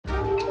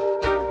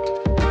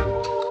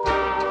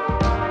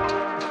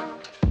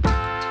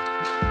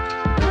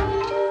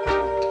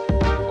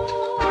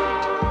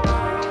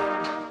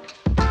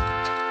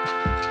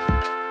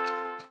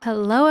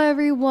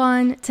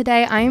everyone!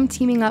 Today I am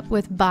teaming up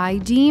with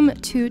Buydeem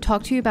to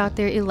talk to you about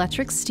their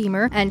electric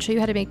steamer and show you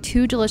how to make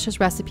 2 delicious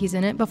recipes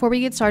in it. Before we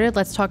get started,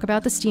 let's talk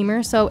about the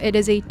steamer. So it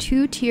is a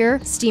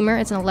 2-tier steamer.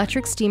 It's an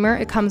electric steamer.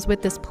 It comes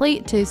with this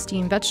plate to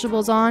steam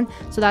vegetables on.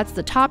 So that's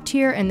the top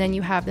tier, and then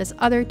you have this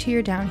other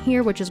tier down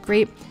here, which is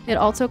great. It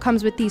also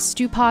comes with these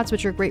stew pots,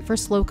 which are great for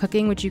slow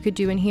cooking, which you could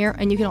do in here,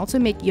 and you can also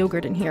make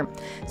yogurt in here.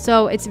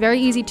 So it's very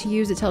easy to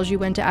use. It tells you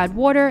when to add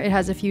water. It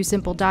has a few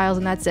simple dials,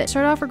 and that's it.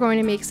 Start off, we're going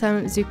to make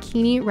some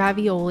zucchini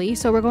ravioli.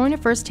 So we're going to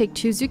first take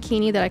 2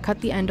 zucchini that I cut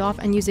the end off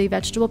and use a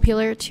vegetable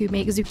peeler to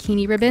make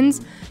zucchini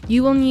ribbons.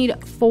 You will need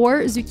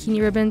 4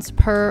 zucchini ribbons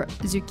per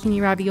zucchini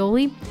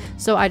ravioli.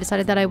 So I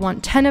decided that I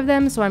want 10 of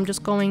them, so I'm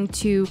just going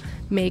to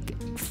make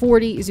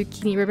 40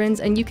 zucchini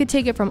ribbons, and you could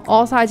take it from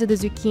all sides of the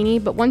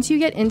zucchini, but once you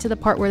get into the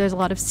part where there's a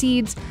lot of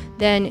seeds,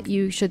 then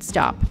you should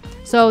stop.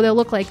 So they'll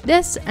look like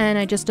this, and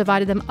I just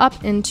divided them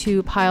up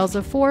into piles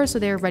of 4 so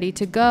they're ready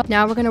to go.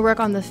 Now we're going to work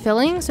on the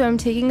filling. So I'm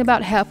taking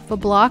about half a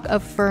block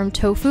of firm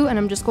tofu, and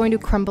I'm just going to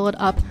crumble it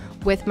up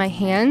with my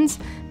hands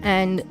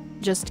and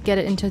just get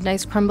it into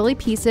nice crumbly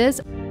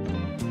pieces.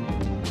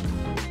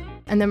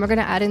 And then we're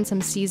gonna add in some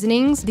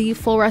seasonings. The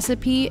full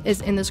recipe is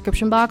in the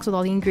description box with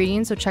all the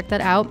ingredients, so check that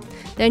out.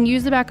 Then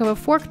use the back of a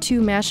fork to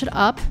mash it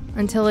up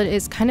until it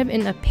is kind of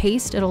in a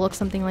paste. It'll look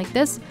something like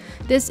this.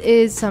 This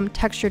is some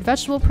textured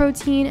vegetable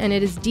protein, and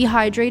it is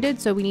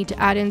dehydrated, so we need to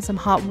add in some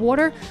hot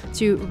water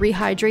to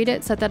rehydrate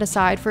it. Set that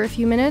aside for a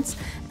few minutes,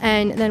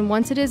 and then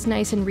once it is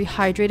nice and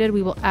rehydrated,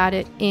 we will add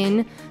it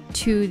in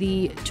to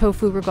the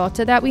tofu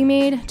ricotta that we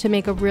made to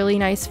make a really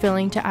nice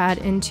filling to add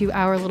into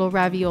our little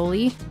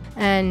ravioli.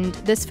 And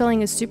this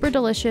filling is super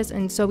delicious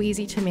and so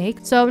easy to make.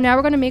 So now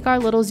we're going to make our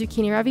little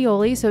zucchini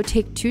ravioli. So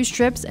take 2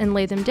 strips and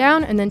lay them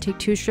down, and then take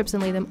 2 strips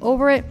and lay them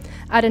over it.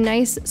 Add a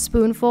nice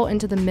spoonful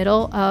into the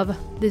middle of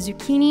the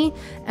zucchini,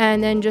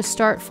 and then just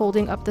start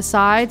folding up the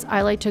sides.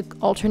 I like to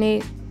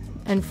alternate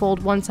and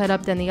fold one side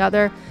up then the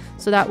other,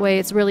 so that way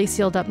it's really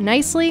sealed up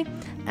nicely.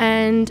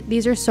 And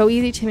these are so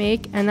easy to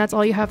make, and that's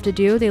all you have to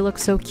do. They look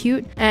so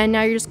cute. And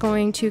now you're just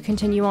going to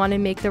continue on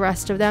and make the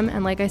rest of them.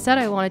 And like I said,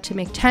 I wanted to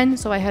make 10,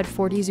 so I had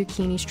 40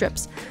 zucchini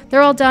strips.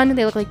 They're all done.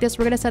 They look like this.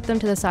 We're going to set them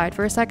to the side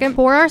for a second.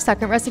 For our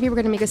second recipe, we're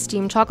going to make a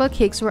steamed chocolate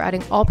cake. So we're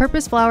adding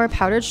all-purpose flour,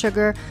 powdered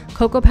sugar,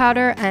 cocoa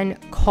powder, and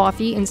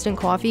coffee, instant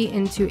coffee,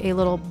 into a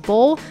little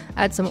bowl.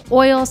 Add some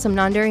oil, some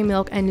non-dairy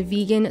milk, and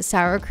vegan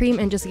sour cream,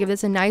 and just give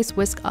this a nice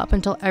whisk up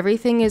until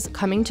everything is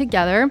coming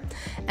together.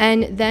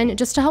 And then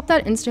just to help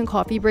that instant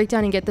coffee break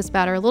down and get this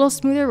batter a little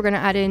smoother, we're going to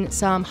add in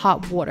some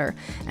hot water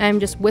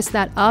and just whisk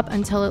that up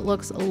until it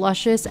looks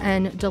luscious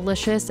and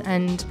delicious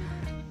and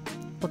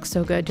looks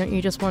so good. Don't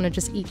you just want to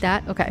just eat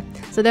that? Okay,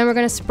 so then we're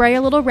going to spray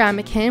a little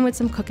ramekin with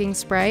some cooking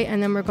spray,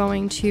 and then we're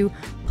going to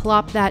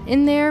plop that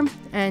in there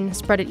and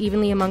spread it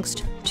evenly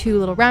amongst 2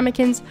 little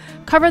ramekins.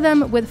 Cover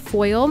them with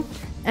foil,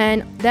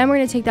 and then we're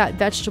going to take that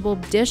vegetable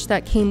dish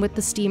that came with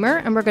the steamer,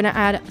 and we're going to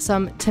add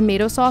some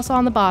tomato sauce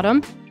on the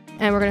bottom.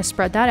 And we're going to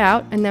spread that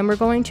out, and then we're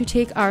going to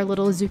take our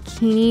little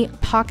zucchini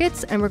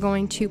pockets and we're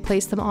going to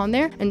place them on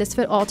there, and this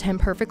fit all 10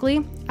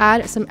 perfectly.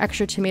 Add some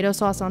extra tomato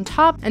sauce on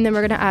top, and then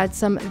we're going to add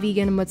some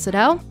vegan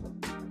mozzarella.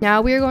 Now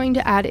we are going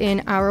to add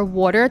in our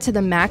water to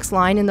the max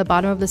line in the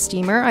bottom of the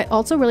steamer. I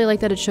also really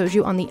like that it shows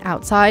you on the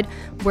outside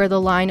where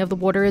the line of the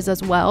water is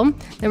as well.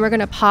 Then we're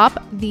going to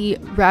pop the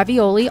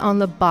ravioli on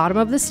the bottom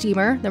of the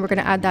steamer. Then we're going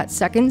to add that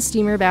second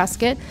steamer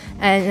basket,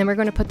 and then we're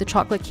going to put the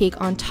chocolate cake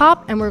on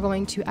top, and we're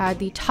going to add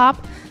the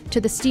top to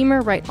the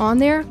steamer right on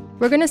there.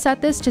 We're going to set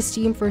this to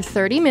steam for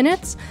 30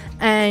 minutes,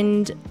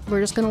 and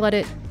we're just going to let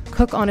it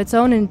cook on its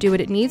own and do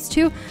what it needs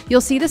to. You'll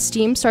see the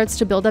steam starts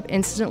to build up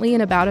instantly in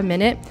about a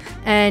minute,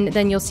 and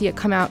then you'll see it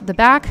come out the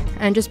back.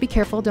 And just be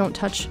careful, don't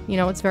touch,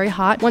 it's very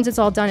hot. Once it's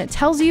all done, it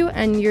tells you,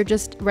 and you're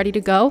just ready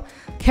to go.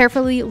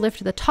 Carefully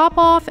lift the top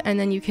off, and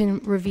then you can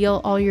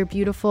reveal all your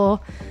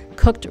beautiful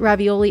cooked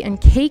ravioli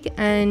and cake.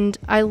 And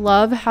I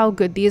love how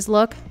good these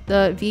look.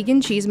 The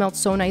vegan cheese melts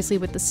so nicely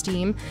with the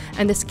steam,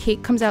 and this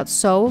cake comes out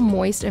so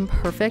moist and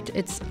perfect.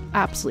 It's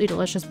absolutely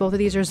delicious. Both of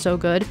these are so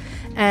good.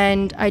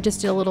 And I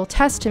just did a little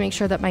test to make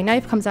sure that my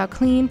knife comes out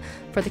clean.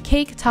 For the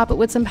cake, top it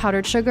with some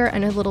powdered sugar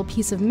and a little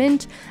piece of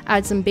mint.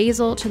 Add some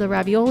basil to the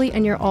ravioli,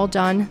 and you're all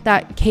done.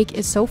 That cake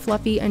is so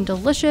fluffy and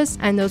delicious,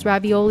 and those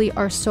ravioli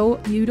are so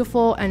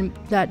beautiful, and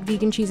that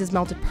vegan cheese is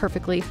melted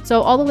perfectly.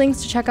 So all the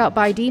links to check out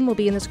Buydeem will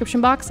be in the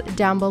description box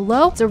down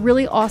below. It's a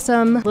really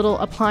awesome little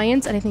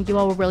appliance, and I think you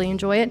all will really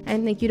enjoy it.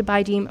 And thank you to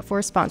Buydeem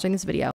for sponsoring this video.